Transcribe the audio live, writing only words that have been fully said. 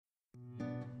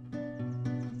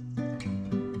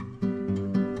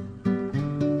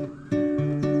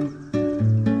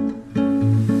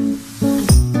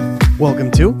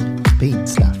Welcome to Bean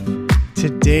Stuff.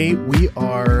 Today we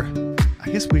are,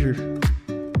 I guess we're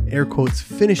air quotes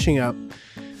finishing up.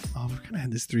 We're kind of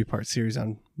had this 3-part series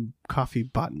on coffee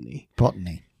botany.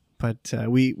 But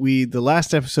we the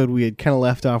last episode we had kind of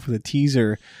left off with a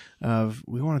teaser of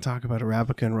we want to talk about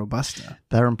Arabica and Robusta.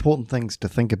 They're important things to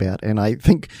think about, and I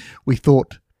think we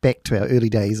thought back to our early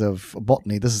days of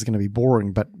botany, this is going to be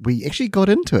boring, but we actually got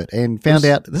into it and found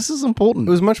out this is important. It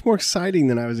was much more exciting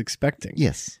than I was expecting.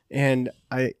 Yes. And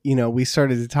we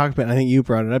started to talk about it. I think you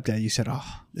brought it up, Dad. You said,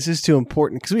 this is too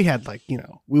important. Because we had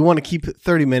we want to keep it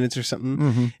 30 minutes or something.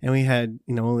 Mm-hmm. And we had,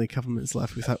 only a couple minutes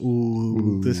left. We thought,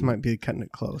 this might be cutting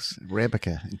it close.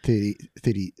 Arabica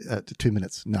in 2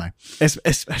 minutes. No.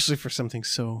 Especially for something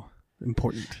so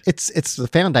important. It's the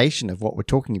foundation of what we're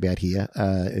talking about here.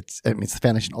 It's the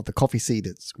foundation of the coffee seed.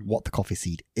 It's what the coffee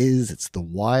seed is. It's the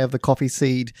why of the coffee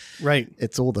seed. Right.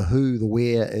 It's all the who, the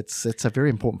where. It's a very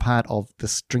important part of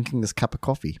drinking this cup of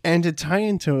coffee. And to tie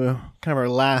into kind of a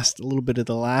little bit of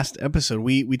the last episode,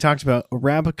 we talked about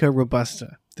Arabica,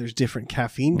 Robusta. There's different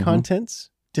caffeine contents,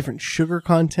 different sugar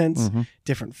contents,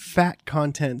 different fat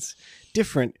contents,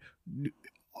 different,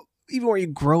 even where you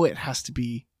grow it has to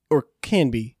be or can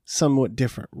be somewhat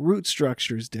different. Root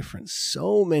structure is different.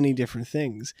 So many different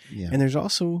things. Yeah. And there's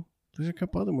a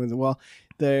couple other ones. Well,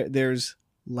 there's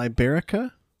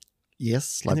Liberica.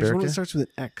 Yes, Liberica. And there's one that starts with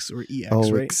an X or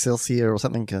EX, right? Excelsior or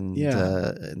something. And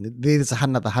there's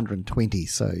another 120.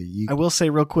 So I will say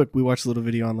real quick, we watched a little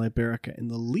video on Liberica,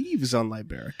 and the leaves on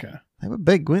Liberica. They were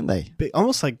big, weren't they? Big,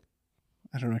 almost like,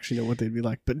 I don't actually know what they'd be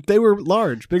like, but they were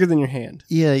large, bigger than your hand.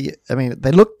 Yeah. I mean,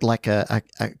 they looked like a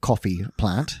coffee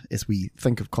plant, as we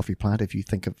think of coffee plant, if you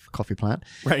think of coffee plant.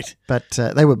 Right. But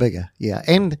they were bigger, yeah.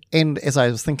 And as I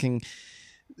was thinking,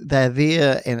 they're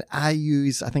there and are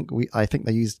used, I think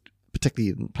they used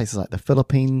particularly in places like the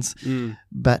Philippines,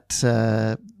 but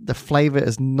the flavor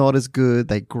is not as good.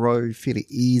 They grow fairly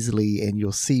easily, and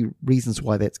you'll see reasons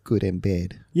why that's good and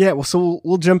bad. Yeah, well, so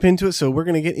we'll jump into it. So we're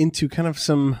going to get into kind of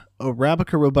some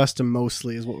Arabica, Robusta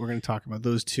mostly is what we're going to talk about.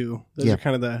 Those two. Those are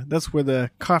kind of that's where the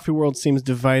coffee world seems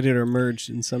divided or merged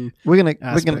in some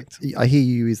aspect. I hear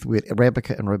you use the word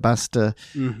Arabica and Robusta.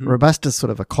 Mm-hmm. Robusta is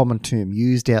sort of a common term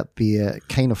used out there.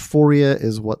 Caneophoria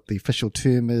is what the official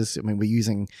term is. I mean, we're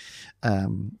using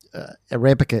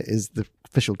Arabica is the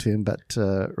official term, but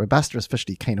Robusta is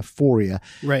officially Caneophoria.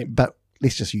 Right. But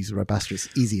let's just use Robusta. It's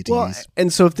easier to use.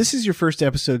 And so if this is your first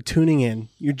episode tuning in,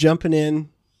 you're jumping in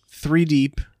 3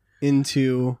 deep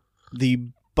into the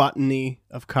botany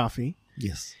of coffee.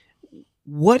 Yes.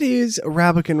 What is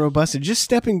Arabica and Robusta? Just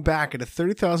stepping back at a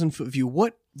 30,000 foot view,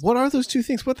 what are those two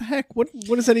things? What the heck? What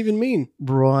does that even mean?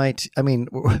 Right. I mean,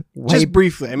 just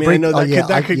briefly. I mean, I know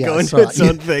that could go into its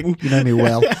own thing. You know me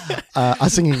well. I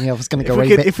was thinking I was going to go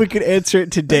back. If we could answer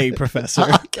it today, Professor.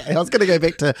 Okay, I was going to go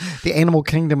back to the animal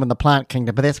kingdom and the plant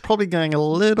kingdom, but that's probably going a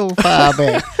little far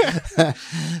back.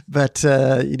 But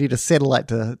you need a satellite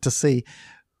to see.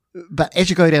 But as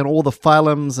you go down all the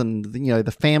phylums and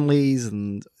the families,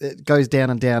 and it goes down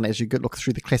and down as you look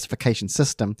through the classification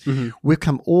system, we've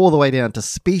come all the way down to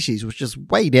species, which is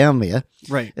way down there.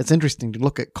 Right. It's interesting to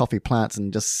look at coffee plants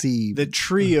and just see the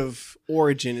tree of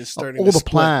origin is starting all to the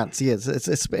split. plants. Yes,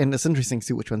 and it's interesting to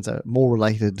see which ones are more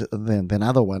related than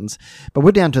other ones. But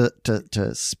we're down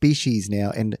to species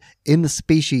now, and in the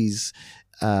species,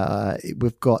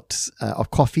 we've got of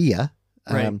coffea.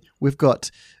 Right. We've got,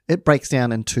 it breaks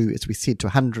down into, as we said, to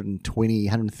 120,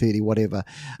 130, whatever,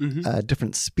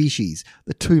 different species.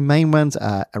 The 2 main ones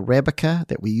are Arabica,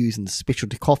 that we use in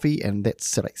specialty coffee, and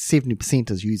that's like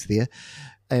 70% is used there.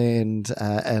 And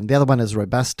the other one is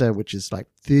Robusta, which is like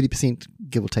 30%,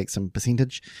 give or take some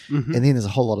percentage. And then there's a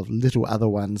whole lot of little other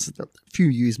ones, a few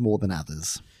use more than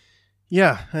others.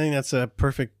 Yeah, I think that's a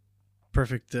perfect,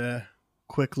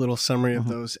 quick little summary of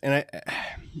those. And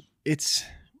it's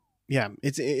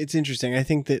interesting. I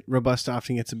think that Robusta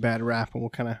often gets a bad rap, and we'll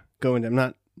kind of go into. I'm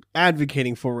not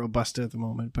advocating for Robusta at the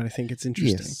moment, but I think it's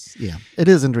interesting. Yes, yeah, it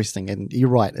is interesting, and you're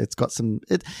right. It's got some.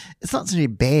 It's not necessarily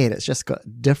bad. It's just got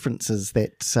differences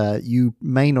that you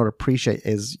may not appreciate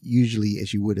as usually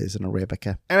as you would as an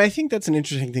Arabica. And I think that's an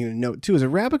interesting thing to note too. Is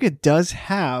Arabica does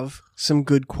have some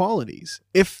good qualities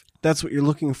if that's what you're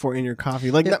looking for in your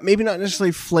coffee. Like maybe not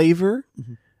necessarily flavor.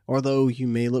 Although you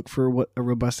may look for what a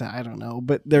Robusta, I don't know.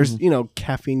 But there's,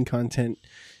 caffeine content,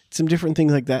 some different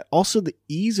things like that. Also, the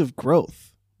ease of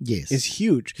growth is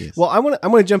huge. Yes. Well, I'm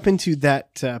gonna jump into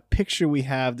that picture we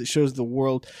have that shows the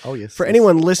world. Oh, yes. For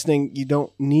anyone listening, you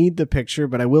don't need the picture,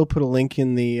 but I will put a link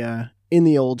in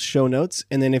the old show notes.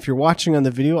 And then if you're watching on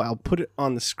the video, I'll put it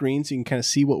on the screen so you can kind of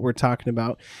see what we're talking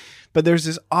about. But there's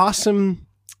this awesome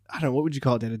I don't know, what would you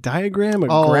call it? A diagram, a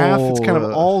graph? It's kind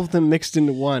of all of them mixed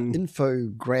into one.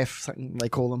 Infograph, something they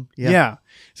call them. Yeah.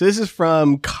 So this is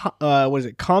from,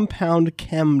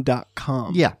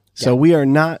 compoundchem.com. Yeah. So we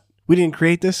didn't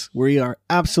create this. We are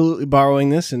absolutely borrowing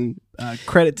this, and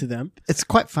credit to them. It's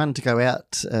quite fun to go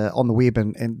out on the web,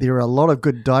 and there are a lot of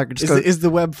good diagrams. Is the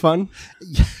web fun?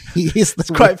 Yes. It's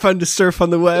quite fun to surf on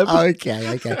the web.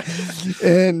 Okay.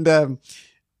 And,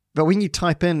 but when you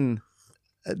type in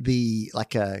a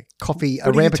coffee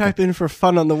What Arabica. do you type in for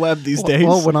fun on the web these days?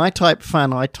 Well, when I type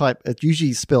fun, it's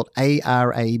usually spelled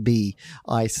Arabica.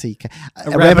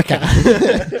 Arabica.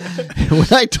 When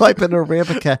I type in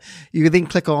Arabica, you can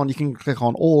click on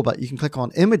all, but you can click on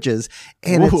images,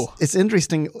 and it's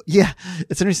interesting. Yeah,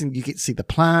 it's interesting. You get to see the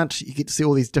plant, you get to see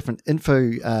all these different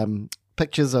info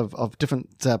pictures of different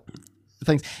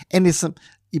things, and there's some.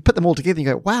 You put them all together and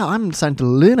you go, wow, I'm starting to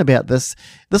learn about this.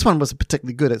 This one was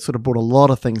particularly good. It sort of brought a lot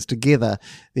of things together.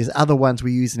 There's other ones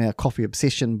we use in our Coffee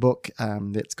Obsession book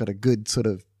that's got a good sort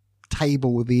of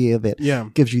table there that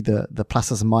gives you the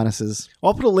pluses and minuses.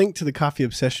 I'll put a link to the Coffee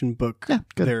Obsession book, at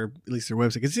least their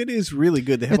website, because it is really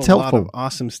good. They have lot of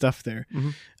awesome stuff there.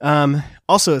 Mm-hmm.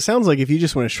 Also, it sounds like if you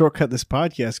just want to shortcut this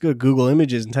podcast, go to Google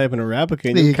Images and type in Arabica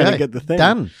and you kind of get the thing.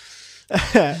 Done.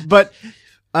 But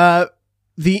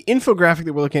the infographic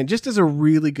that we're looking at just does a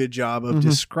really good job of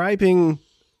describing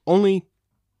only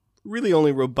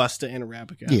Robusta and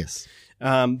Arabica. Yes.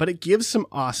 But it gives some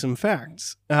awesome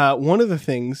facts. One of the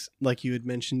things, like you had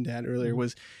mentioned, Dad, earlier,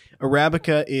 was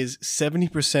Arabica is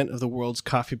 70% of the world's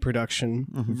coffee production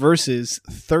versus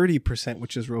 30%,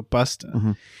 which is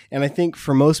Robusta. And I think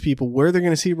for most people, where they're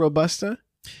going to see Robusta,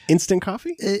 instant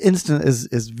coffee? Instant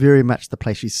is very much the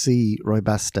place you see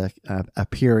Robusta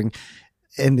appearing.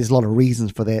 And there's a lot of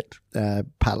reasons for that.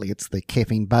 Partly it's the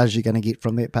caffeine buzz you're going to get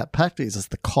from that, but partly it's just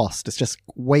the cost. It's just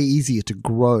way easier to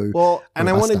grow. Well, and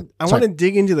Robusta. I want to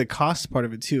dig into the cost part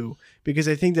of it too, because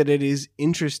I think that it is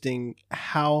interesting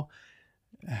how.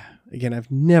 Again, I've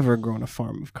never grown a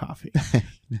farm of coffee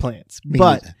plants,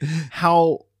 but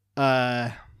how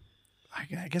I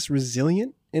guess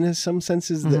resilient in some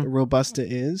senses that Robusta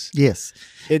is. Yes,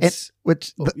 go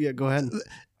ahead.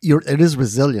 It is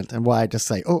resilient, and why I just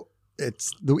say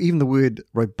it's even the word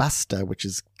Robusta, which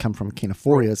has come from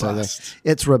Caniforia, so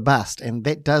it's robust, and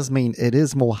that does mean it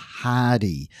is more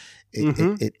hardy.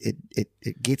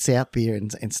 It gets out there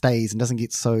and stays and doesn't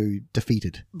get so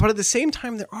defeated. But at the same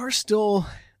time, there are still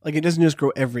it doesn't just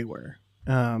grow everywhere.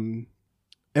 And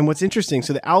what's interesting,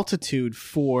 so the altitude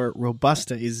for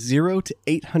Robusta is 0 to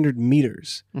 800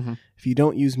 meters. If you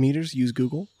don't use meters, use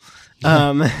Google.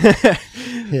 But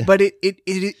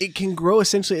it can grow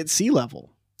essentially at sea level.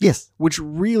 Yes, which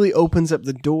really opens up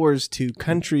the doors to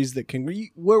countries that can.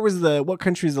 What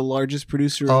country is the largest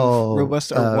producer of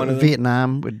Robusta? Or one of them?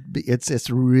 Vietnam would be.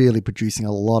 It's really producing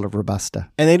a lot of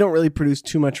Robusta, and they don't really produce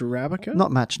too much Arabica.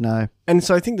 Not much, no. And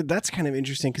so I think that's kind of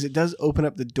interesting because it does open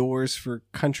up the doors for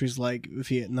countries like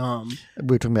Vietnam.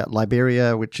 We're talking about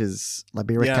Liberia, which is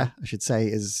Liberica, I should say,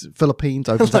 is Philippines.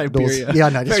 Opens up doors. Yeah,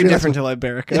 no, very different to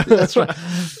Liberica. That's right.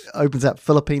 Opens up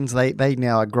Philippines. They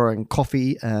now are growing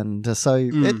coffee, and so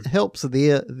it helps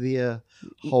their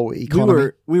whole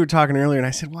economy. We were talking earlier, and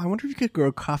I said, well, I wonder if you could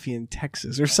grow coffee in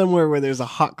Texas or somewhere where there's a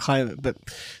hot climate. But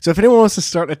so if anyone wants to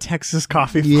start a Texas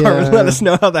coffee farm, let us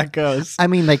know how that goes. I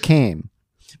mean, they can.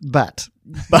 But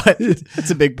it's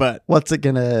a big but.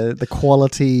 The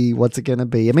quality, what's it gonna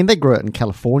be? I mean, they grow it in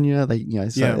California.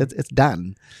 It's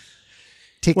done.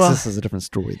 Texas is a different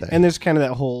story though. And there's kind of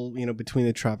that whole, between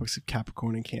the tropics of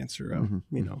Capricorn and Cancer,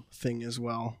 thing as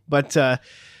well. But,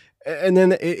 and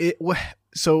then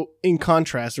so in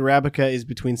contrast, Arabica is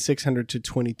between 600 to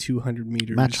 2,200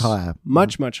 meters. Much higher.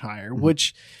 Much higher,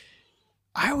 which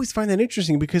I always find that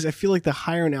interesting because I feel like the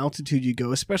higher in altitude you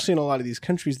go, especially in a lot of these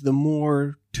countries, the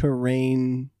more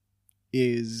terrain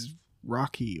is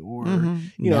rocky or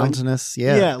mountainous. It's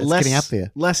getting up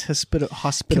there. Less hospitable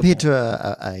compared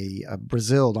to a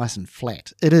Brazil, nice and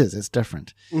flat. It's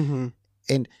different. And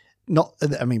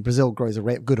Brazil grows a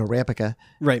good Arabica,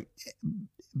 right?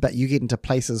 But you get into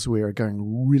places where are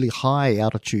going really high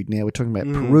altitude now. We're talking about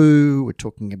Peru. We're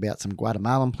talking about some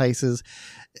Guatemalan places,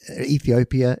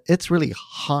 Ethiopia. It's really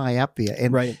high up there.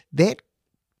 And that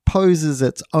poses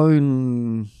its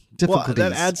own difficulties. Well,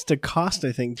 that adds to cost,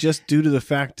 I think, just due to the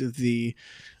fact of the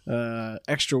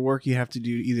extra work you have to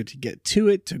do either to get to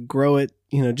it, to grow it,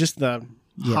 just the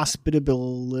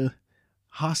hospitality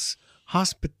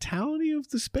of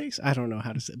the space. I don't know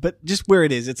how to say it, but just where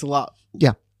it is, it's a lot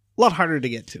harder to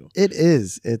get to. It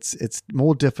is. It's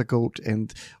more difficult,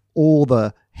 and all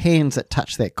the hands that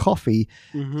touch that coffee,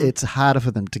 Mm-hmm. it's harder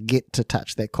for them to get to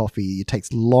touch that coffee. It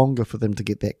takes longer for them to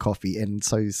get that coffee. And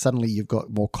so suddenly you've got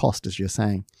more cost, as you're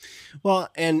saying. Well,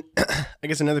 and I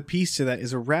guess another piece to that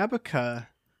is Arabica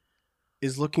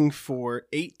is looking for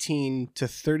 18 to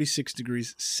 36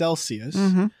 degrees Celsius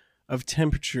of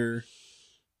temperature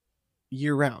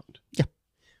year round. Yeah.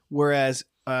 Whereas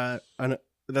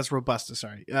that's Robusta,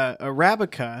 sorry.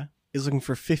 Arabica is looking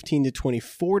for 15 to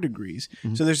 24 degrees.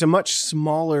 So there's a much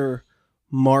smaller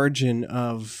margin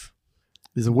of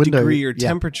There's a window, degree or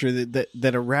temperature that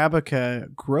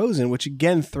Arabica grows in, which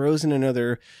again throws in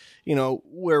another,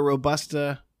 where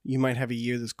Robusta, you might have a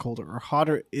year that's colder or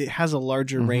hotter. It has a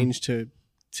larger range to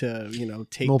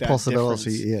take more that possibility.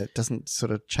 difference. Yeah, it doesn't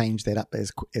sort of change that up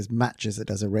as much as it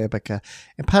does Arabica.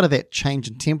 And part of that change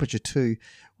in temperature too,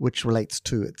 which relates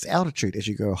to its altitude. As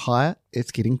you go higher,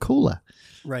 it's getting cooler.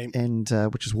 Right. And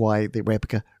which is why the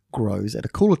Arabica grows at a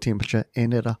cooler temperature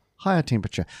and at a higher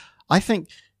temperature. I think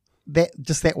that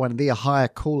just that one there, higher,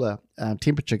 cooler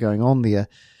temperature going on there,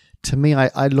 to me,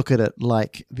 I look at it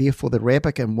like, therefore, the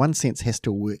Arabica in one sense has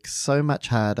to work so much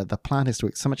harder. The plant has to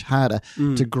work so much harder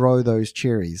to grow those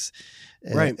cherries.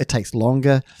 Right. It takes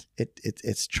longer.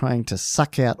 It's trying to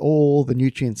suck out all the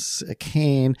nutrients it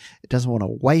can. It doesn't want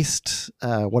to waste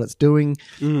what it's doing.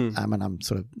 And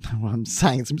I'm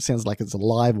saying it sounds like it's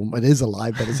alive. Well, it is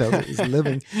alive, but it's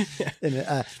living in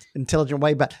an intelligent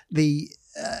way. But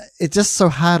it's just so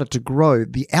harder to grow.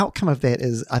 The outcome of that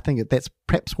is, I think that's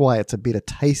perhaps why it's a better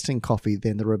tasting coffee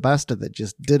than the Robusta that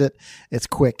just did it. It's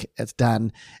quick, it's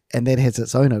done, and that has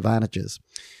its own advantages.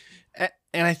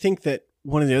 And I think that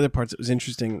one of the other parts that was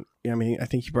interesting, I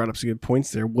think you brought up some good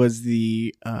points there, was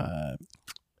the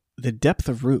depth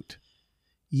of root.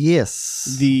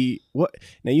 Yes.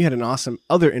 Now you had an awesome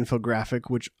other infographic,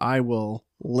 which I will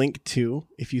link to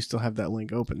if you still have that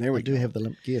link open. There we go. I do have the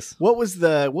link. Yes. What was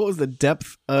the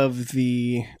depth of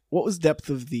the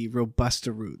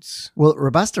Robusta roots? Well,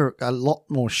 Robusta are a lot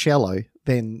more shallow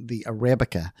than the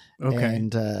Arabica. Okay.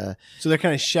 And so they're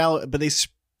kind of shallow, but they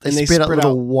spread out a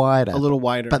little wider. A little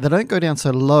wider. But they don't go down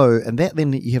so low, and that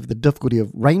then you have the difficulty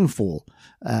of rainfall.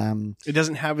 It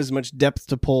doesn't have as much depth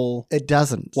to pull. It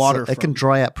doesn't. Water So it can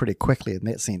dry out pretty quickly in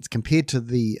that sense, compared to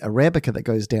the Arabica that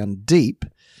goes down deep.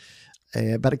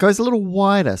 But it goes a little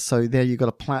wider, so there you've got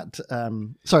a plant.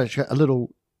 It's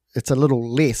a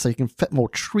little less, so you can fit more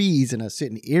trees in a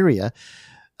certain area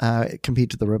compared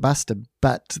to the Robusta.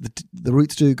 But the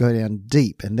roots do go down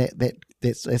deep, and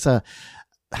that's a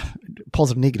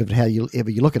positive, negative, however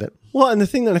you look at it. Well, and the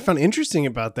thing that I found interesting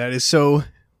about that is, so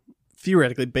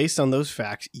theoretically, based on those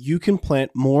facts, you can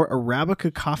plant more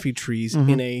Arabica coffee trees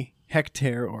in a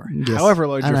hectare or however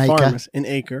large your farm is, an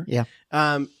acre. Yeah.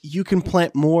 You can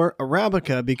plant more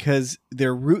Arabica because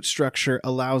their root structure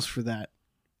allows for that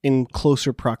in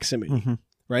closer proximity,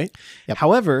 right? Yep.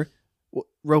 However,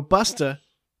 Robusta,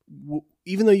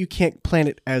 even though you can't plant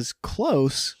it as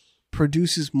close,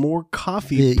 produces more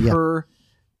coffee per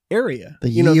area. The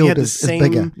yield is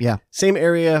bigger. Yeah. Same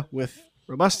area with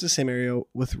Robusta, same area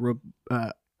with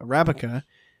Arabica.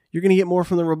 You're going to get more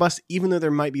from the Robusta, even though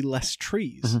there might be less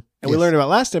trees. And we learned about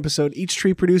last episode, each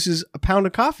tree produces a pound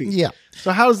of coffee. Yeah.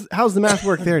 So how's the math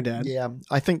work there, Dad? Yeah.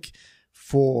 I think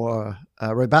for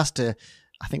Robusta,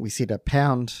 I think we said a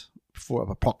pound for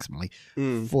approximately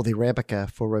for the Arabica.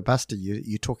 For Robusta,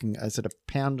 you're talking, is it a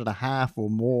pound and a half or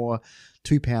more,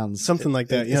 2 pounds? Something like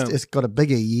that, It's got a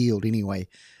bigger yield anyway.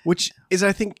 Which is,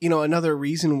 I think, another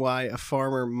reason why a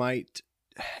farmer might...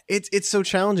 It's so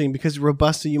challenging because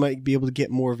Robusta, you might be able to get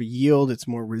more of a yield. It's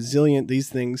more resilient, these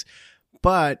things.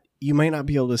 But you might not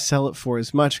be able to sell it for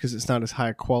as much because it's not as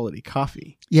high quality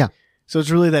coffee. Yeah. So it's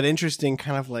really that interesting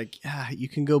kind of like, you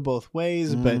can go both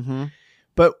ways.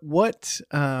 But what...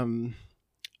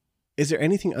 is there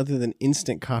anything other than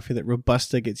instant coffee that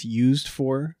Robusta gets used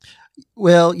for?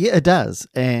 Well, yeah, it does.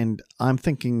 And I'm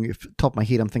thinking, top of my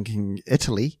head, I'm thinking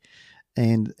Italy.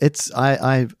 And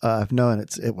I've known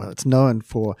it's known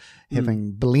for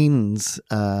having blends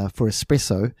for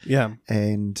espresso. Yeah.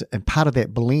 And part of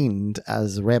that blend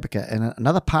is Arabica. And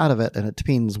another part of it, and it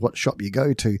depends what shop you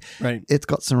go to, right, it's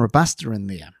got some Robusta in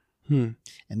there.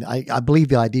 And I believe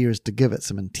the idea is to give it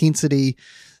some intensity,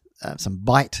 some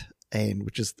bite, and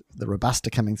which is the Robusta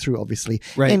coming through, obviously.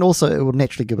 Right. And also it will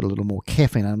naturally give it a little more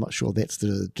caffeine. I'm not sure that's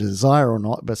the desire or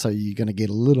not, but so you're going to get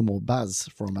a little more buzz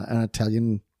from an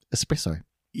Italian espresso.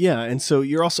 Yeah, and so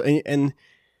you're also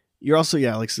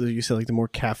like, so you said, like the more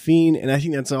caffeine, and I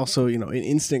think that's also, in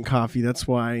instant coffee. That's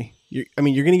why you're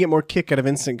going to get more kick out of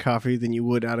instant coffee than you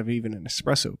would out of even an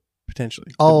espresso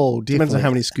potentially. Oh, Depends on definitely. how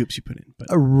many scoops you put in. But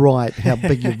Right, how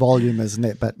big your volume is, isn't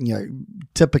it? But,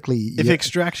 typically... if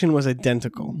extraction was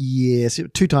identical. Yes,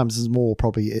 2 times as more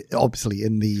probably, obviously,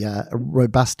 in the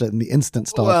Robusta, in the instant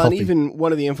style Well, coffee. and even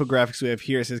one of the infographics we have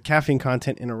here says caffeine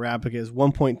content in Arabica is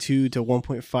 1.2 to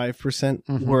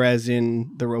 1.5%, whereas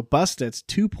in the Robusta it's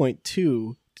 2.2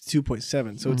 to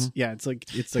 2.7. So it's like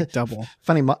double.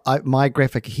 Funny, my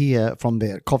graphic here from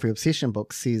the Coffee Obsession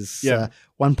book says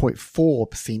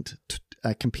 1.4%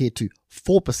 compared to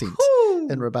 4%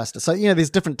 in Robusta. So there's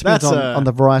different depends on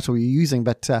the varietal you're using,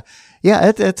 but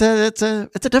it's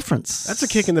a difference. That's a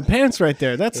kick in the pants right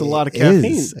there. That's a lot of caffeine.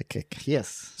 It is a kick,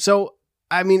 yes. So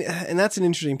I mean, and that's an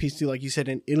interesting piece too. Like you said,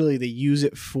 in Italy they use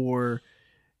it for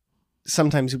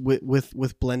sometimes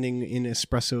with blending in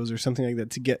espressos or something like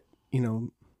that to get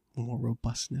more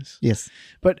robustness. Yes.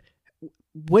 But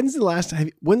when's the last time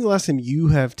you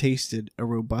have tasted a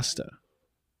Robusta?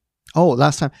 Oh,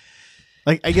 last time.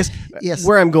 Like, I guess yes.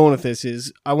 Where I'm going with this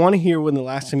is I want to hear when the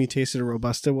last time you tasted a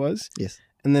Robusta was. Yes.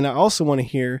 And then I also want to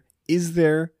hear, is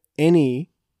there any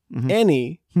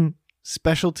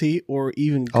specialty or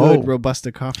even good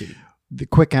Robusta coffee? The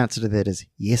quick answer to that is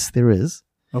yes, there is.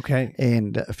 Okay.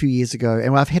 And a few years ago,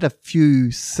 and I've had a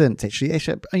few since actually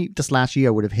just last year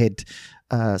I would have had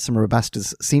some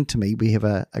Robustas sent to me. We have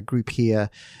a group here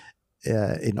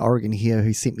in Oregon here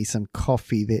who sent me some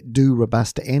coffee that do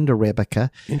Robusta and Arabica.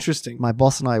 Interesting. My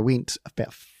boss and I went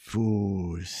about 8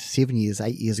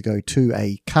 years ago to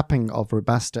a cupping of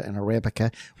Robusta and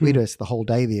Arabica. We had us the whole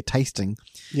day there tasting.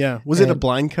 Yeah. Was it a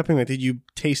blind cupping? Like, did you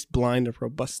taste blind a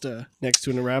Robusta next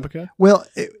to an Arabica? Well,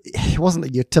 it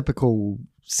wasn't your typical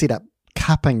setup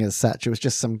cupping as such. It was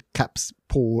just some cups,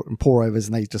 pour overs,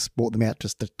 and they just brought them out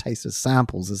just to taste as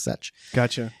samples as such.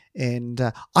 Gotcha.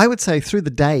 And I would say through the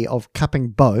day of cupping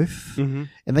both, and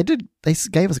they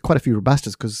gave us quite a few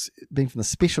Robustas because being from the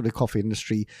specialty coffee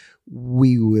industry,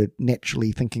 we were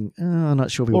naturally thinking, I'm not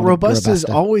sure if we want Robusta is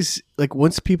Robusta. always, like,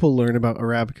 once people learn about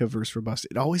Arabica versus Robusta,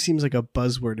 it always seems like a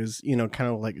buzzword is, kind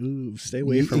of like, ooh, stay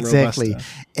away from exactly. Robusta.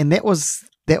 And that was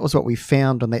what we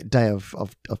found on that day of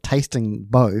tasting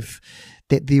both,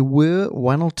 that there were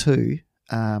one or two,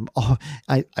 I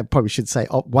probably should say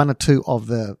one or two of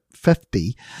the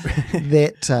 50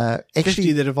 that actually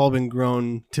 50 that have all been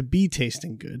grown to be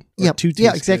tasting good. Yeah,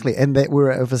 exactly. Good. And that were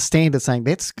of a standard saying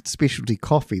that's specialty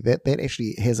coffee. That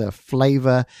actually has a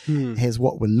flavor, has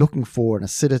what we're looking for, an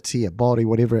acidity, a body,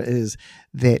 whatever it is,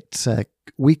 that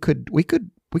we could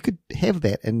have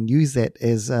that and use that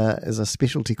as a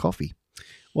specialty coffee.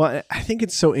 Well, I think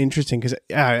it's so interesting because,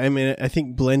 I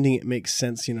think blending it makes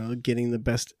sense, getting the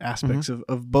best aspects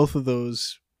of both of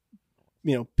those,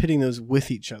 pitting those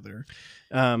with each other.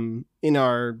 In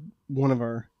one of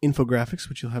our infographics,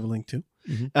 which you'll have a link to,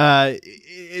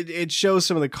 it shows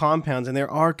some of the compounds, and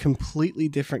there are completely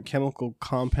different chemical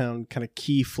compound kind of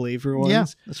key flavor ones. Yeah,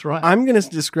 that's right. I'm going to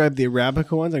describe the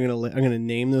Arabica ones. I'm going to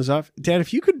name those off. Dad,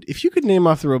 if you could name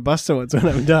off the Robusta ones when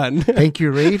I'm done. Thank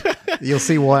you, Reed. You'll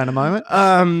see why in a moment.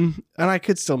 And I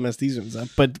could still mess these ones up,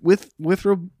 but with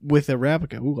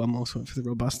Arabica, I'm also went for the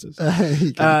Robustas.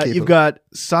 You've got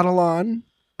Sotalon,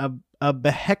 a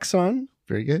Behexon,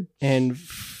 very good, and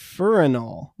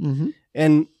Furanol,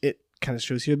 and it kind of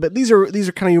shows here. But these are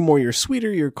kind of your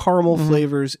sweeter, your caramel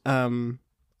flavors.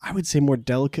 I would say more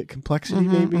delicate complexity,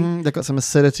 maybe. They've got some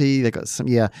acidity. They've got some,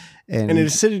 and an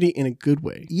acidity in a good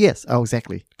way. Yes. Oh,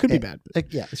 exactly. Could be bad.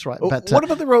 Yeah, that's right. But what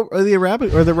about the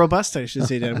Arabica or the Robusta? I should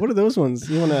say, Dan. What are those ones?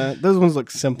 Those ones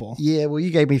look simple. Yeah. Well, you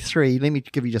gave me 3. Let me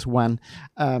give you just one.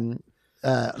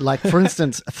 Like for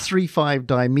instance,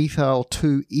 3,5-dimethyl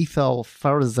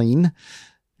 2-ethylpharazine.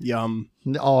 Yum.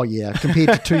 Oh yeah, compared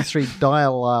to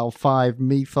 2,3-diallyl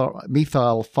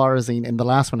 5-methylpharazine, and the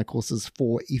last one, of course, is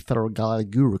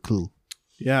 4-ethylglycol.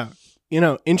 Yeah,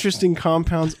 interesting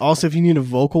compounds. Also, if you need a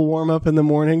vocal warm up in the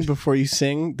morning before you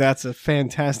sing, that's a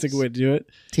fantastic way to do it.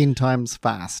 10 times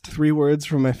fast. 3 words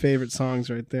from my favorite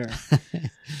songs, right there.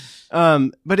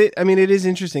 But it is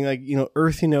interesting. Like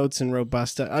earthy notes and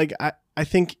Robusta. Like I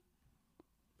think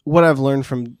what I've learned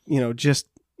from just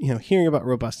hearing about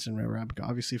Robusta and Arabica,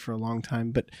 obviously for a long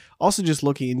time, but also just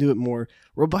looking into it more,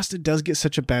 Robusta does get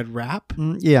such a bad rap.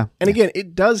 Yeah. And again,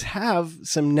 it does have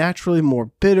some naturally more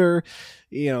bitter,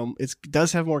 it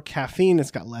does have more caffeine.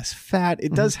 It's got less fat.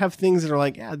 It does have things that are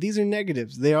like, these are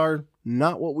negatives. They are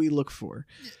not what we look for.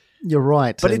 You're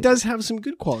right. But it does have some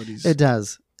good qualities. It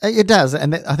does. It does.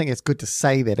 And I think it's good to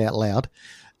say that out loud.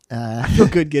 I feel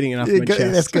good getting it off my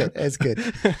chest. That's good.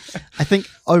 I think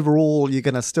overall you're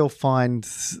going to still find,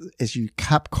 as you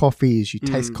cup coffee, as you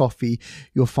taste coffee,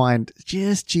 you'll find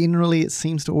just generally it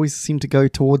seems to go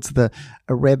towards the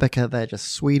Arabica. They're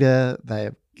just sweeter.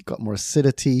 They're got more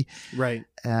acidity. Right.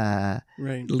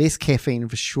 Right. Less caffeine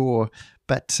for sure.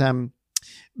 But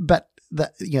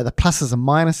the pluses and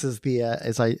minuses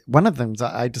there, one of them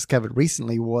I discovered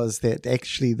recently was that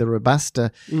actually the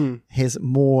Robusta has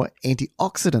more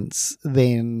antioxidants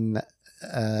than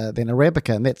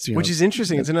Arabica, and that's which is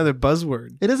interesting. It's another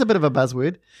buzzword. It is a bit of a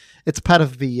buzzword. It's part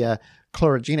of the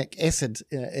chlorogenic acid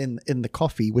in the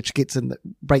coffee, which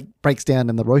breaks down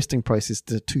in the roasting process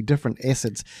to two different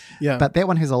acids. Yeah. But that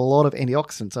one has a lot of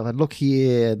antioxidants. So if I look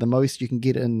here, the most you can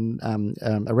get in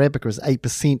Arabica is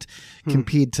 8%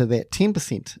 compared to that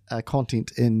 10%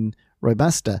 content in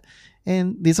Robusta.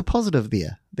 And there's a positive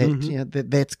there.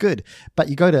 That's good. But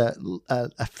you go to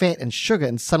a fat and sugar,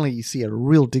 and suddenly you see a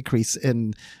real decrease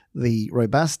in the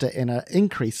Robusta and an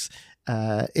increase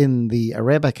in the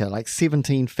Arabica, like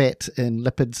 17 fat in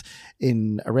lipids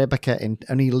in Arabica and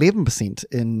only 11%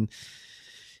 in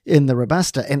the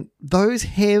Robusta. And those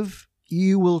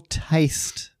you will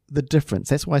taste the difference.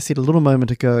 That's why I said a little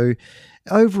moment ago,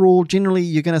 overall, generally,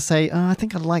 you're going to say, I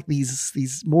think I like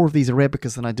these more of these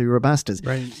Arabicas than I do Robustas.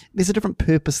 Right. There's a different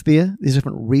purpose there. There's a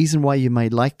different reason why you may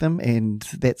like them, and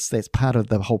that's part of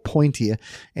the whole point here.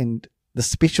 And the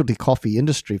specialty coffee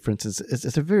industry, for instance,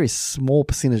 is a very small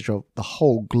percentage of the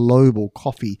whole global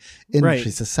coffee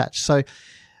industry as such. So,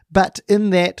 but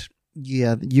in that,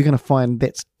 you're going to find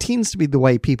that tends to be the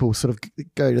way people sort of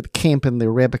go to the camp in the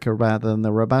Arabica rather than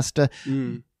the Robusta.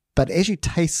 But as you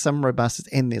taste some Robustas,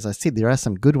 and as I said, there are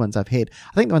some good ones I've had.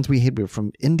 I think the ones we had were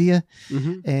from India,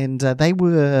 and they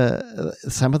were,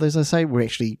 some of those I say were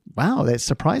actually, wow, that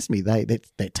surprised me. They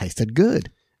tasted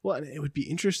good. Well, it would be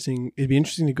interesting. It'd be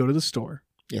interesting to go to the store.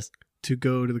 Yes. To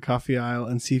go to the coffee aisle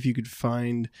and see if you could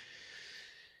find,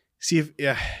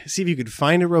 a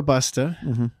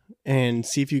Robusta and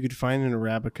see if you could find an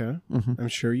Arabica. I'm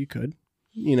sure you could.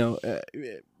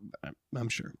 I'm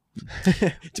sure.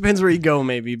 Depends where you go,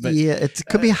 maybe. But yeah, it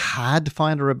could be hard to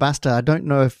find a Robusta. I don't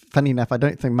know if, funny enough, I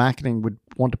don't think marketing would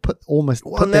want to put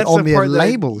that on their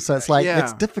label. So it's like,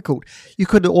 it's difficult. You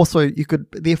could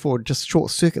therefore just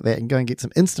short circuit that and go and get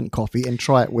some instant coffee and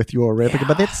try it with your Arabica.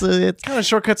 But that's it's kind of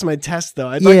shortcuts my test, though.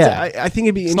 I'd like to, I think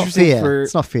it'd be interesting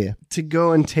it's not fair to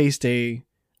go and taste a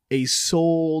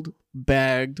sold,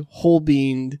 bagged, whole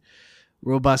beaned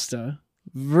Robusta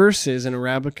versus an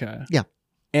Arabica. Yeah.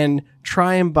 And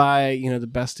try and buy, the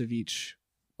best of each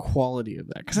quality of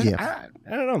that. Because I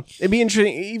don't know. It'd be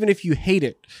interesting, even if you hate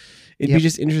it. It'd be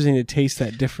just interesting to taste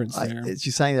that difference there. As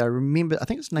you're saying that, I remember, I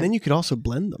think it's then you could also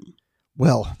blend them.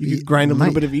 Well, you could grind a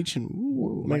little bit of each and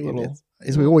make a little.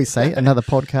 As we always say, another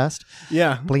podcast.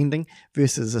 Yeah. Blending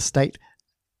versus estate.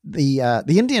 The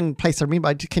Indian place I remember,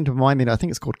 I just came to mind then, I think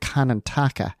it's called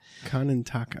Karnataka.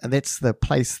 Karnataka. And that's the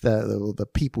place, the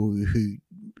people who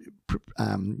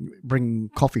bring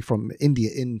coffee from India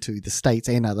into the States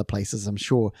and other places, I'm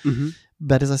sure.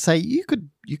 But as I say, you could.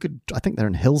 I think they're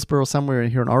in Hillsborough somewhere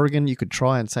here in Oregon. You could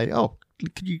try and say, "Oh,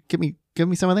 could you give me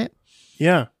some of that?"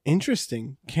 Yeah,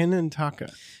 interesting.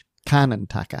 Karnataka.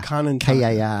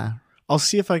 K-A-R. I'll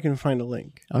see if I can find a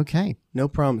link. Okay. No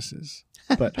promises,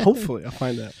 but hopefully I'll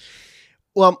find that.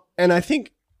 Well, and I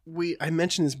think I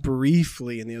mentioned this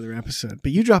briefly in the other episode,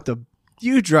 but you dropped a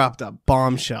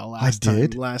bombshell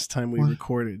last time we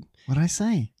recorded. What did I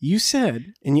say? You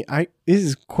said, and this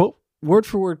is word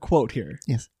for word quote here.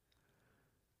 Yes.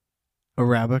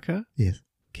 Arabica. Yes.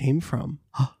 Came from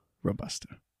Robusta.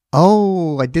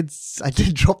 Oh, I did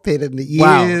drop that in the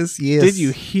ears. Wow. Yes. Did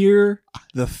you hear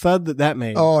the thud that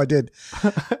made? Oh, I did.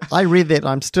 I read that.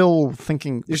 I'm still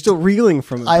thinking. You're still reeling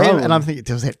from it. I am, and I'm thinking,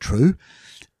 was that true?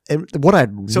 And what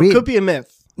I'd read. So it could be a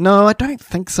myth. No, I don't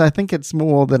think so. I think it's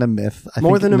more than a myth.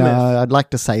 No, I'd like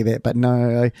to say that, but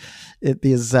no.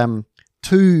 There's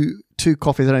two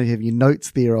coffees. I don't have your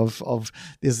notes there of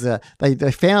there's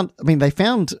they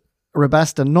found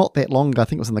Robusta not that long ago. I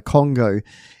think it was in the Congo,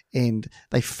 and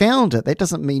they found it. That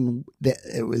doesn't mean that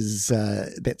it was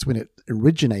that's when it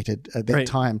originated at that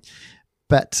time.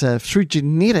 But through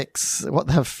genetics, what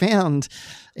they've found,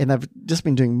 and they've just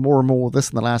been doing more and more of this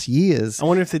in the last years. I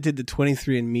wonder if they did the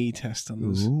 23andMe test on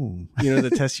those. Ooh. The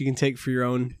test you can take for your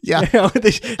own. Yeah.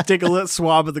 They take a little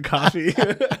swab of the coffee.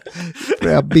 For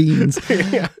our beans.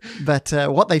 Yeah. But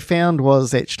what they found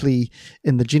was actually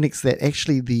in the genetics that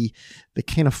actually the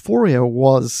Canophoria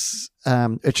was,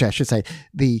 which I should say,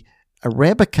 the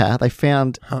Arabica they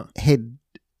found had,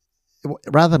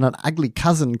 rather than an ugly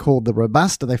cousin called the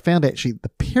Robusta, they found actually the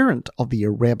parent of the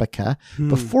Arabica.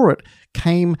 Before it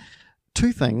came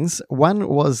two things. One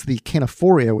was the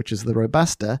Canophoria, which is the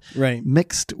Robusta, right,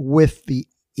 mixed with the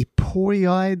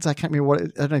Eporiides. I can't remember what. I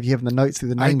don't know if you have in the notes the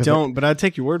name of it. I don't, but I'll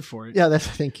take your word for it. Yeah,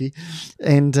 thank you.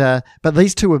 And but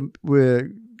these two were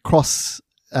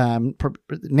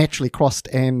naturally crossed,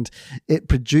 and it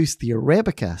produced the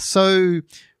Arabica. So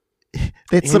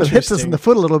that sort of hits us in the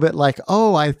foot a little bit, like,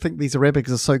 oh, I think these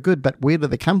Arabicas are so good, but where do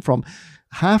they come from?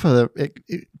 Half of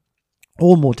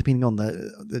or more, depending on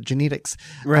the genetics,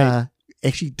 right.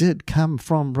 Actually did come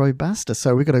from Robusta.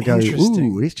 So we've got to go,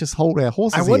 ooh, let's just hold our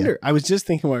horses here. I was just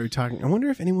thinking while you were talking, I wonder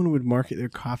if anyone would market their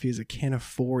coffee as a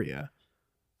canaphoria.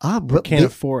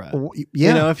 Canaphora. Yeah.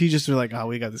 You know, if you just were like, oh,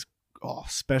 we got this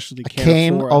specialty canaphora.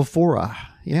 Can of Fora.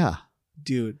 Yeah.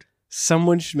 Dude,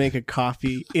 someone should make a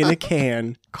coffee in a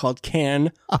can called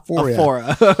Can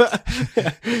Aphora.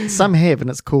 Some have, and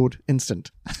it's called Instant.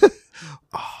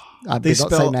 They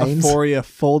spell Aphoria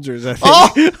Folgers, I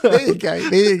think. Oh,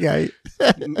 there you go.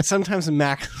 Sometimes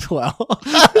Maxwell.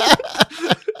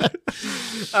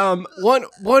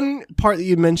 One part that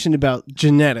you mentioned about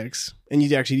genetics, and you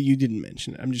didn't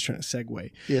mention it, I'm just trying to segue.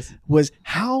 Yes. Was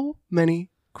how many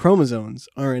chromosomes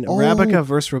are in Arabica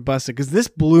versus Robusta? Because this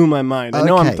blew my mind. I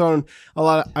know I'm throwing a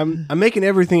lot of, I'm making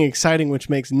everything exciting, which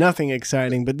makes nothing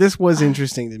exciting, but this was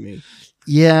interesting to me.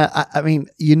 Yeah, I mean,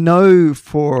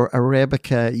 for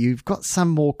Arabica, you've got some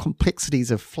more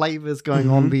complexities of flavors going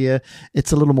on there.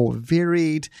 It's a little more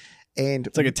varied, and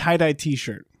it's like a tie-dye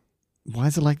T-shirt. Why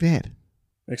is it like that?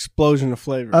 Explosion of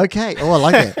flavor. Okay. Oh, I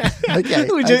like that. Okay.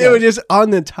 It was just on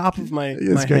the top of my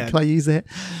head. Can I use that?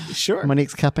 Sure. My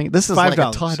next cupping. This is $5. like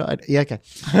a tie-dye. Yeah, okay.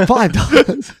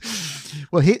 $5.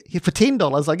 Well, here for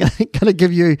 $10, I'm going to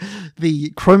give you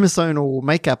the chromosomal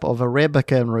makeup of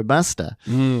Arabica and Robusta.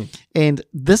 And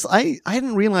this, I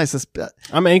didn't realize this. But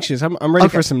I'm anxious. I'm ready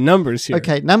for some numbers here.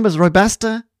 Okay, numbers.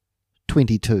 Robusta,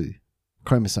 22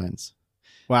 chromosomes.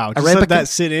 Wow, just Arabica, let that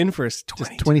sit in for 22.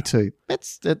 Just 22.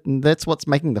 That's what's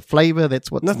making the flavor.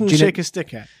 That's what's nothing to shake a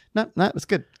stick at. No, it's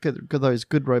good. Those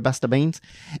good Robusta beans.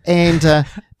 And but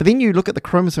then you look at the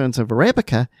chromosomes of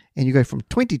Arabica, and you go from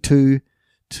 22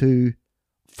 to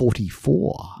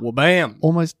 44. Well, bam.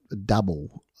 Almost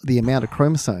double the amount of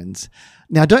chromosomes.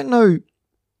 Now, I don't know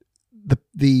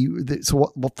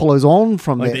so what follows on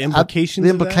from like that. The implications. The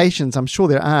implications, I'm sure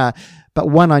there are, but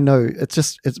one I know, it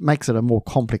makes it a more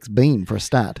complex bean for a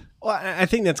start. Well, I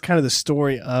think that's kind of the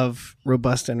story of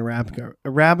Robusta and Arabica.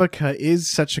 Arabica is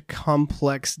such a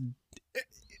complex,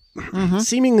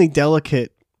 seemingly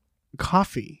delicate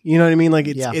coffee. You know what I mean? Like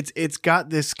it's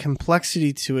got this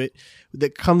complexity to it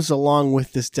that comes along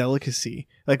with this delicacy.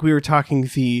 Like we were talking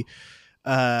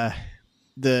I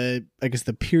guess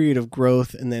the period of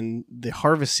growth and then the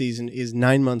harvest season is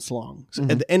 9 months long. So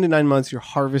at the end of 9 months, you're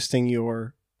harvesting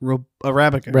your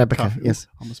Arabica coffee. Yes.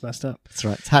 Ooh, almost messed up. That's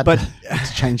right. It's hard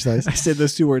to change those. I said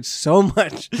those two words so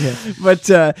much. Yeah.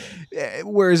 But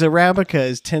whereas Arabica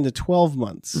is 10 to 12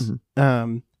 months.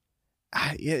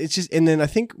 It's just, and then I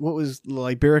think what was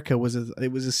Liberica was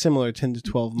a similar 10 to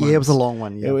 12 months. Yeah, it was a long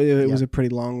one. Yeah. It was a pretty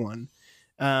long one.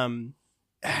 And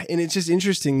it's just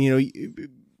interesting,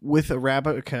 with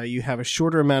Arabica, you have a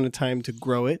shorter amount of time to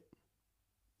grow it.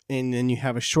 And then you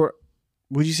have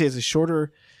would you say it's a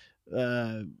shorter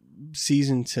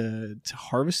season to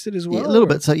harvest it as well? Yeah, a little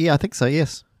bit. So yeah, I think so.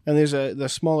 Yes. And there's the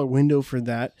smaller window for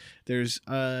that. There's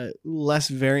less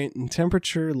variant in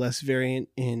temperature, less variant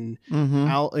in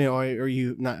not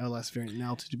less variant in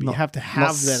altitude, but you have to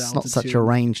have that altitude. Not such a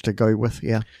range to go with,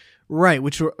 yeah. Right,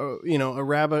 which a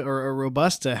Arabica or a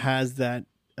Robusta has that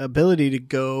ability to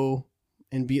go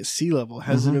and be at sea level,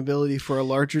 has an ability for a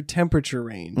larger temperature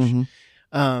range.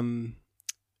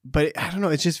 But I don't know,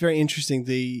 it's just very interesting,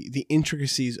 the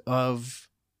intricacies of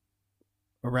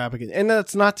Arabica. And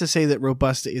that's not to say that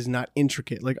Robusta is not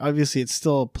intricate. Like, obviously, it's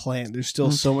still a plant. There's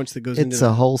still so much that goes into it. It's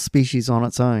a whole species on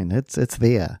its own. It's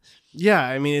there. Yeah,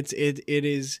 I mean, it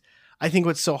is. I think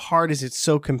what's so hard is it's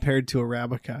so compared to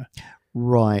Arabica.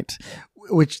 Right.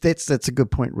 Which that's a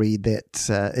good point, Reed,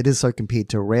 that it is so compared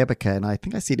to Arabica. And I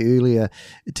think I said earlier,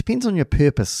 it depends on your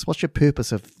purpose. What's your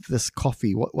purpose of this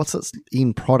coffee? What's its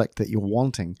end product that you're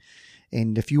wanting?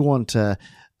 And if you want a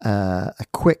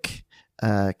quick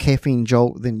caffeine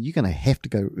jolt, then you're going to have to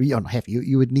go.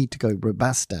 You would need to go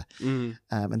Robusta, and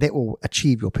that will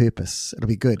achieve your purpose. It'll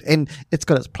be good, and it's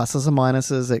got its pluses and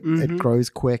minuses. It grows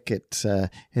quick. It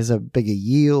has a bigger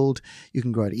yield. You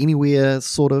can grow it anywhere,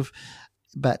 sort of,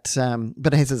 but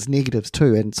it has its negatives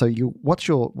too. And so, what's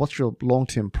your long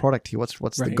term product here? What's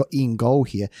right. The end goal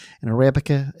here? In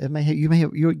Arabica,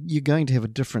 you're going to have a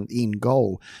different end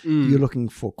goal. You're looking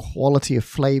for quality of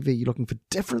flavor. You're looking for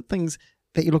different things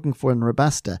that you're looking for in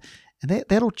Robusta. And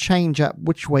that'll change up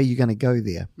which way you're going to go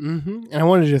there. Mm-hmm. And I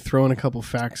wanted to throw in a couple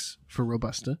facts for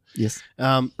Robusta. Yes.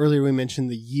 Earlier we mentioned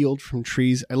the yield from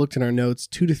trees. I looked in our notes,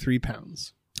 2 to 3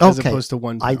 pounds. As opposed to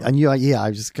 1 pound. I knew, I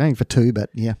was just going for 2, but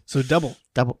yeah. So double.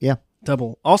 Yeah.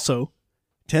 Double. Also,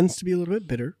 tends to be a little bit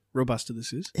bitter. Robusta,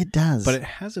 this is. It does. But it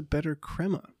has a better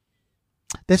crema.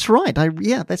 That's right.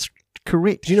 That's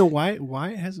correct. Do you know why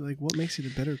it has, what makes it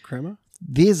a better crema?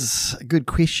 There's a good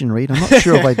question, Reed. I'm not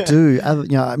sure if I do.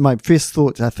 My first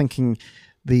thoughts are thinking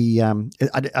I don't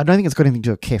think it's got anything to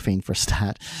do with caffeine for a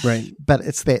start. Right. But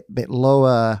it's that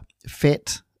lower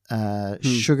fat,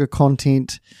 sugar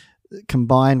content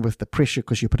combined with the pressure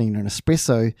because you're putting in an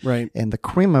espresso. Right. And the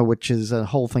crema, which is a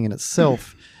whole thing in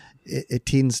itself, it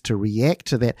tends to react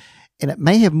to that. And it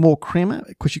may have more crema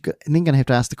because and then going to have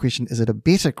to ask the question, is it a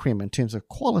better crema in terms of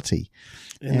quality?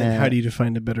 And then how do you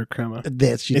define a better crema?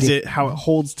 Is it how it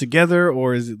holds together,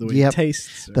 or is it the way it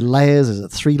tastes? Or? The layers, is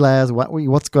it 3 layers?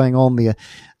 What's going on there?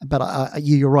 But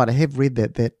you're right. I have read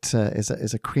that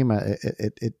as a crema,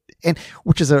 and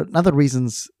which is another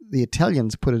reasons the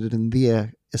Italians put it in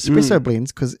their espresso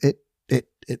blends because it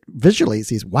visually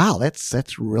says, wow,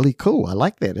 that's really cool. I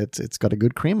like that. It's got a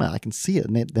good crema. I can see it,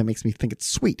 and that makes me think it's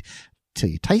sweet. Till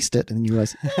you taste it, and then you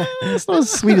realize it's not as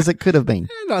sweet as it could have been.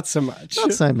 Not so much.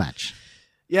 Not so much.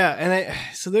 Yeah, and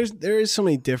so there is so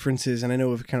many differences, and I know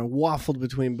we've kind of waffled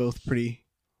between both pretty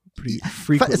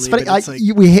frequently. It's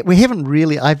funny. We haven't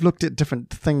really. I've looked at different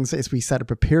things as we started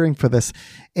preparing for this,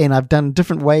 and I've done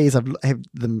different ways. I've have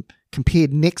them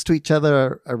compared next to each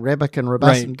other, Arabica and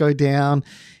Robusta, and go down.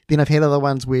 Then I've had other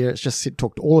ones where it's just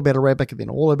talked all about Arabica, then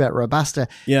all about Robusta.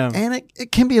 Yeah, and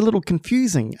it can be a little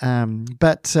confusing.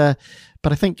 But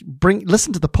I think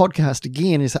listen to the podcast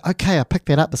again and say, okay, I picked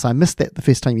that up. So I missed that the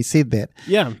first time you said that.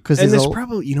 Yeah, because there's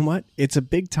probably, you know what? It's a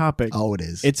big topic. Oh, it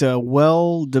is. It's a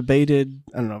well debated.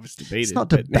 I don't know if it's debated. It's not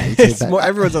debated. It's more,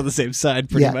 everyone's on the same side,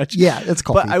 pretty much. Yeah, it's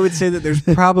coffee. But I would say that there's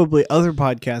probably other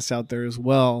podcasts out there as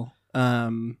well.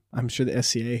 I'm sure the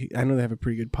SCA, I know they have a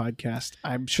pretty good podcast.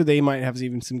 I'm sure they might have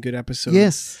even some good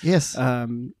episodes. Yes.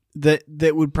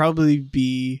 That would probably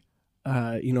be,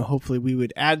 hopefully we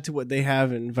would add to what they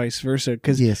have and vice versa.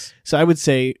 So I would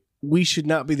say we should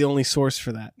not be the only source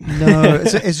for that. No,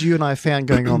 as you and I found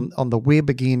going on the web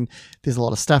again, there's a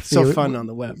lot of stuff there. So fun on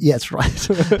the web. Yeah, that's right.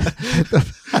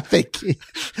 Thank you.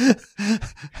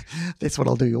 That's what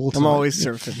I'll do all the time. I'm always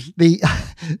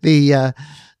surfing.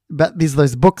 But there's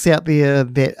those books out there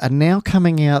that are now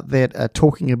coming out that are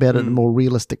talking about it in more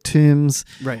realistic terms.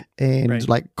 Right. And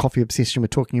like Coffee Obsession we're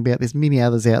talking about. There's many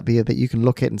others out there that you can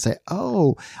look at and say,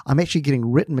 oh, I'm actually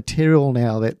getting written material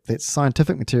now that's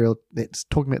scientific material that's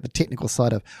talking about the technical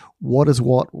side of what is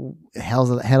what, how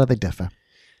do they differ.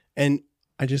 And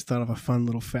I just thought of a fun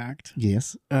little fact.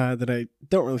 Yes. That I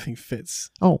don't really think fits.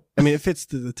 Oh. I mean, it fits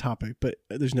to the topic, but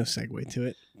there's no segue to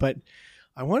it. But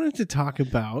I wanted to talk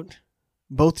about...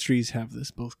 Both trees have this,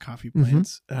 both coffee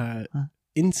plants,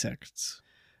 insects.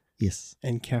 Yes.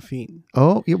 And caffeine.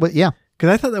 Oh, yeah.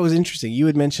 Because I thought that was interesting. You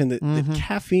had mentioned that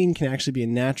caffeine can actually be a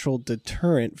natural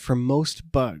deterrent for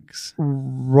most bugs.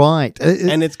 Right.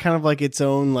 And it's kind of like its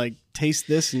own, taste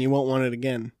this and you won't want it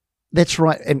again. That's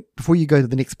right. And before you go to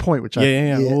the next point, which I'm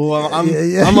on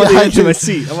the edge of my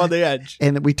seat. I'm on the edge.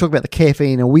 And we talk about the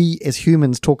caffeine, and we as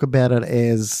humans talk about it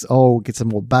as, get some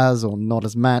more buzz or not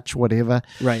as much, whatever.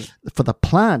 Right. For the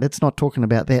plant, it's not talking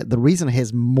about that. The reason it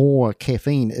has more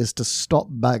caffeine is to stop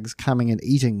bugs coming and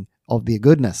eating of their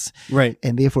goodness. Right.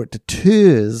 And therefore it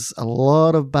deters a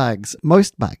lot of bugs,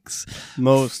 most bugs.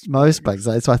 Most bugs.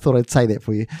 So I thought I'd say that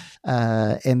for you.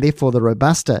 And therefore the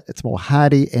Robusta, it's more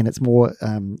hardy and it's more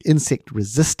insect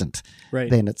resistant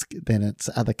than its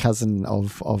other cousin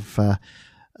of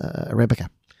Arabica.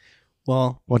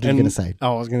 Well, what are you going to say?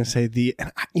 Oh, I was going to say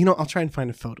I'll try and find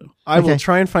a photo. I will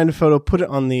try and find a photo, put it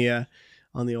on the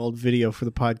old video for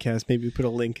the podcast. Maybe put a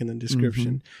link in the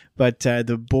description. But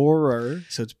the borer,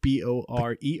 so it's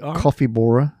Borer. Coffee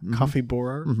borer. Coffee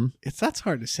borer. That's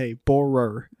hard to say.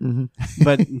 Borer.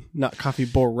 But not coffee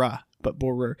borer, but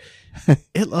borer.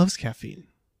 It loves caffeine.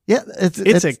 Yeah,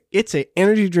 it's a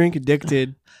energy drink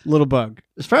addicted little bug.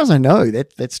 As far as I know,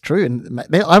 that's true, and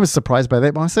I was surprised by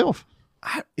that myself.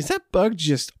 Is that bug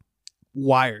just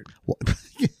wired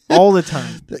all the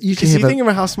time? You think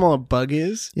about how small a bug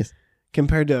is. Yes.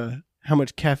 Compared to how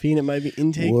much caffeine it might be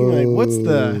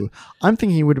intaking. I'm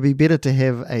thinking it would be better to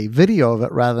have a video of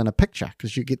it rather than a picture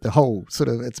because you get the whole sort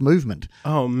of its movement.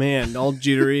 Oh man, all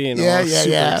jittery and super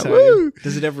excited.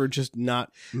 Does it ever just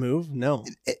not move? No.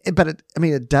 But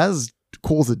it does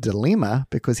cause a dilemma,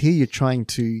 because here you're trying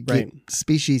to get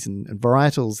species and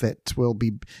varietals that will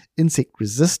be insect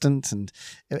resistant, and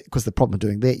because the problem of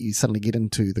doing that, you suddenly get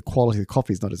into the quality of the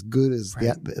coffee is not as good as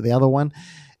the other one,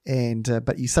 and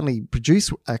but you suddenly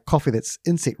produce a coffee that's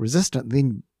insect resistant,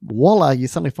 then voila, you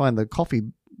suddenly find the coffee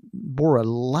borer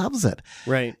loves it.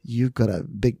 Right. You've got a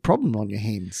big problem on your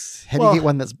hands. How do you get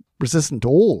one that's resistant to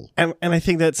all? And I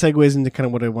think that segues into kind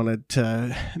of what I wanted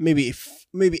to maybe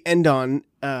end on,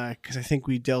 because I think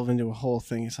we delve into a whole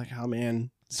thing. It's like, oh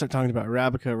man, start talking about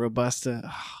Arabica, Robusta.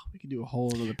 Oh, we could do a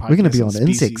whole other podcast. We're going to be on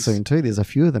insects soon too. There's a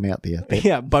few of them out there.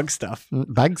 Yeah, bug stuff.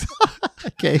 Bugs?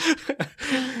 Okay.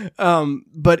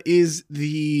 But is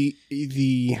the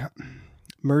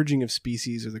merging of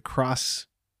species, or the cross,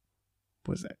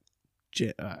 what is that?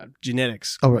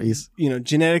 Genetics. Oh, right, yes.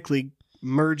 Genetically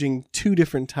merging two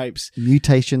different types.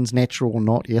 Mutations, natural or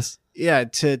not, yes. Yeah,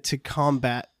 to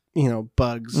combat,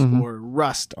 bugs or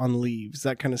rust on leaves,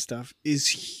 that kind of stuff is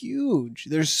huge.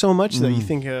 There's so much that you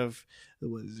think of,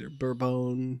 what is there,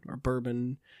 bourbon,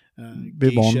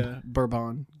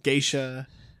 geisha.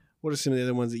 What are some of the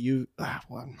other ones that you...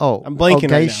 I'm blanking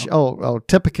right now.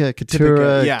 Typica,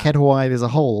 Katura, Katawai. There's a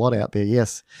whole lot out there,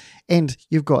 yes. And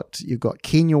you've got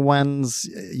Kenya ones.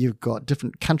 You've got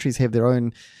different countries have their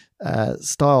own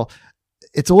style.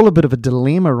 It's all a bit of a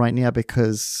dilemma right now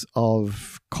because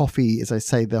of coffee. As I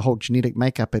say, the whole genetic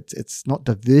makeup, it's not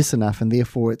diverse enough, and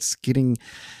therefore you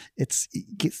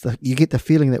get the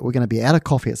feeling that we're going to be out of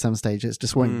coffee at some stage. It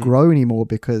just won't grow anymore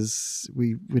because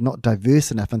we're not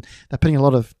diverse enough, and they're putting a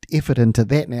lot of effort into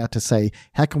that now to say,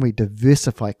 how can we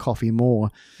diversify coffee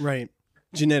more? Right,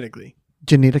 genetically.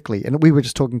 And we were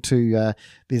just talking to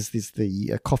there's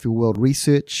the Coffee World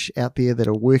Research out there that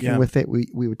are working with that.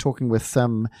 We were talking with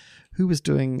some who was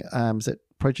doing is it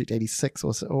Project 86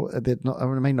 or it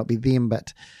may not be them,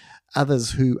 but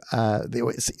others who there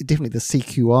was definitely the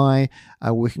CQI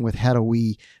are working with how do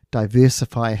we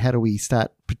diversify, how do we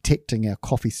start protecting our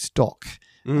coffee stock,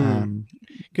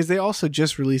 because they also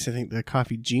just released, I think, the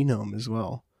coffee genome as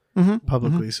well.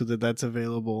 Publicly, so that's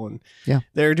available, and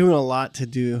they're doing a lot to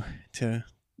do to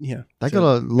they got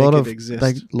a lot of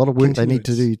work they need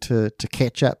to do to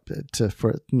catch up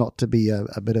for it not to be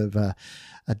a bit of a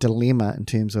dilemma in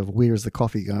terms of where is the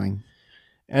coffee going.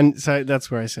 And so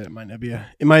that's where I said it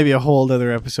might be a whole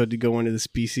other episode to go into the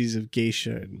species of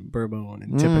geisha and bourbon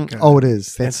and typica. Oh, it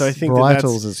is. So I think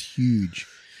varietals is huge.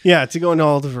 Yeah, to go into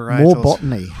all the varietals. More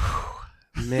botany.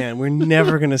 Man, we're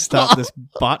never going to stop this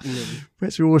botany.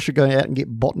 Perhaps we all should go out and get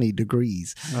botany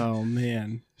degrees. Oh,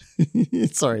 man.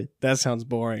 Sorry. That sounds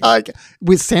boring.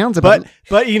 With sounds about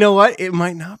But you know what? It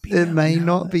might not be. It may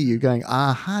not be. You're going,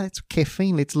 it's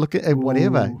caffeine. Let's look at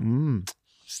whatever.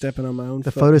 Stepping on my own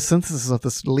foot. The photosynthesis of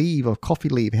this leaf, of coffee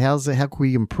leaf. How can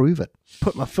we improve it?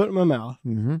 Put my foot in my mouth.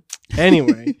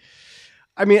 Anyway,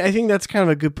 I mean, I think that's kind of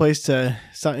a good place to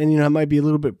start. And, it might be a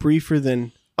little bit briefer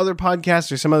than other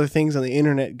podcasts or some other things on the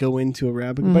internet go into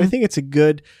Arabica, but I think it's a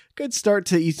good start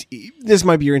to this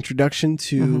might be your introduction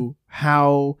to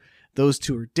how those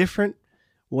two are different,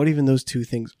 what even those two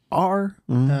things are.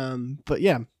 But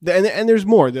yeah, and there's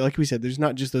more. Like we said, there's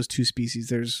not just those two species.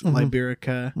 There's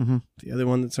Liberica, the other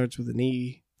one that starts with an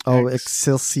E. Oh,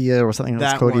 Excelsior or something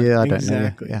that's called. Yeah, I don't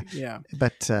know. Yeah.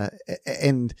 But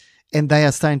and they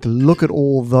are starting to look at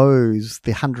all those,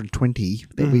 the 120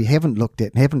 that we haven't looked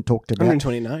at and haven't talked about.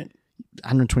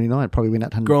 129 probably went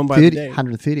out to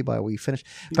 130 by we finished.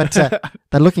 But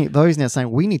they're looking at those now saying,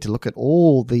 we need to look at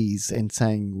all these and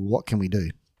saying, what can we do?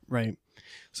 Right.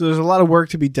 So there's a lot of work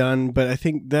to be done, but I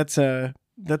think that's a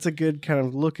good kind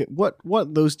of look at what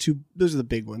those are the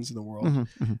big ones in the world.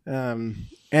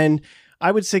 And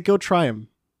I would say go try them.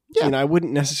 Yeah. I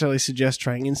wouldn't necessarily suggest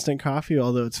trying instant coffee,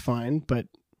 although it's fine, but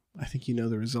I think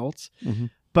the results.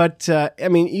 But, I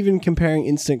mean, even comparing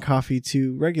instant coffee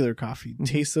to regular coffee,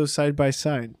 taste those side by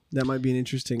side. That might be an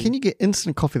interesting... Can you get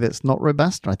instant coffee that's not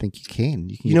Robusta? I think you can.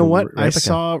 You know what? Arabica. I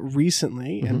saw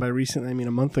recently, and by recently I mean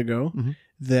a month ago,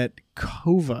 that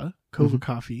Kova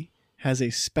Coffee has a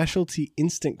specialty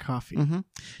instant coffee.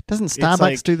 Doesn't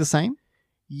Starbucks do the same?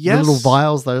 Yes. The little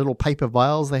vials, the little paper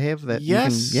vials they have? That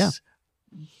yes.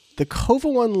 The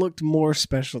Kova one looked more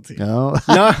specialty. No.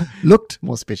 Looked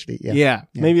more specialty. Yeah.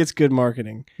 Maybe it's good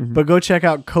marketing. But go check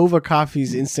out Kova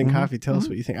Coffee's instant coffee. Tell us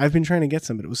what you think. I've been trying to get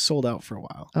some, but it was sold out for a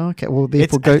while. Okay. Well,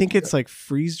 I think it's like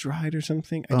freeze dried or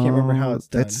something. I can't remember how it's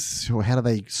done. How do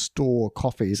they store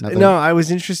coffees? No, I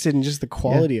was interested in just the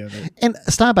quality of it. And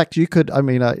Starbucks, you could. I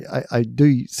mean, I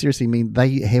do seriously mean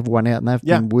they have one out, and they've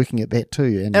been working at that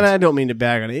too. And I don't mean to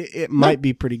bag on it. It might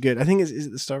be pretty good. I think is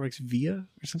it the Starbucks Via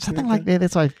or something like that?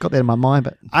 That's why I've got got that in my mind,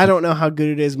 but I don't know how good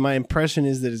it is. My impression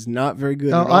is that it's not very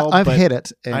good at all. I've but had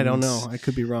it. I don't know. I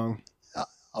could be wrong.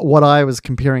 What I was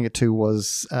comparing it to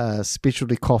was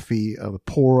specialty coffee,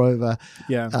 pour over.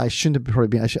 Yeah. I shouldn't have probably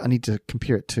been. I need to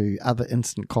compare it to other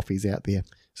instant coffees out there.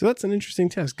 So that's an interesting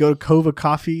test. Go to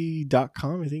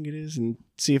covacoffee.com, I think it is, and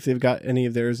see if they've got any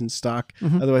of theirs in stock.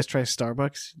 Mm-hmm. Otherwise, try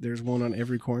Starbucks. There's one on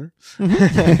every corner.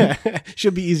 Mm-hmm.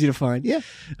 Should be easy to find. Yeah.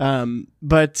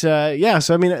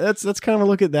 So I mean, that's kind of a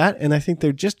look at that, and I think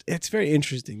it's very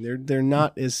interesting. They're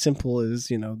not as simple as,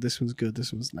 this one's good,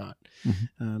 this one's not.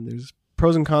 Mm-hmm. There's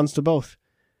pros and cons to both.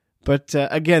 But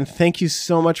again, thank you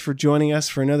so much for joining us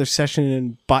for another session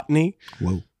in botany.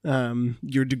 Whoa.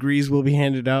 Your degrees will be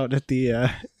handed out at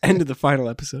the end of the final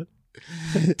episode.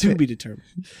 To be determined.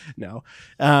 No.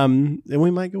 And we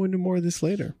might go into more of this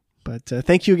later. But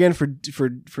thank you again for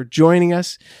joining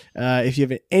us. If you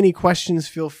have any questions,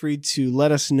 feel free to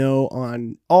let us know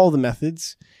on all the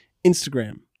methods.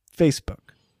 Instagram,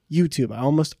 Facebook, YouTube. I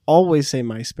almost always say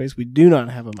MySpace. We do not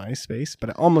have a MySpace,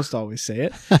 but I almost always say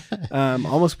it.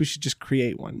 Almost we should just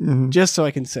create one, just so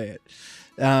I can say it.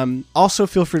 Also,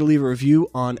 feel free to leave a review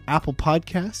on Apple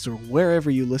Podcasts or wherever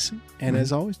you listen. And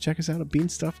as always, check us out at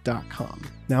beanstuff.com.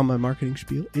 Now my marketing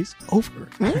spiel is over.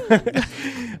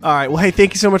 All right. Well, hey,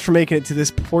 thank you so much for making it to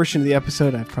this portion of the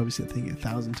episode. I've probably said thank you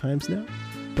 1,000 times now.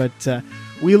 But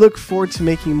we look forward to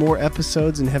making more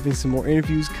episodes and having some more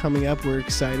interviews coming up. We're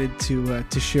excited to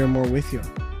share more with you.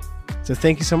 So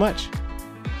thank you so much.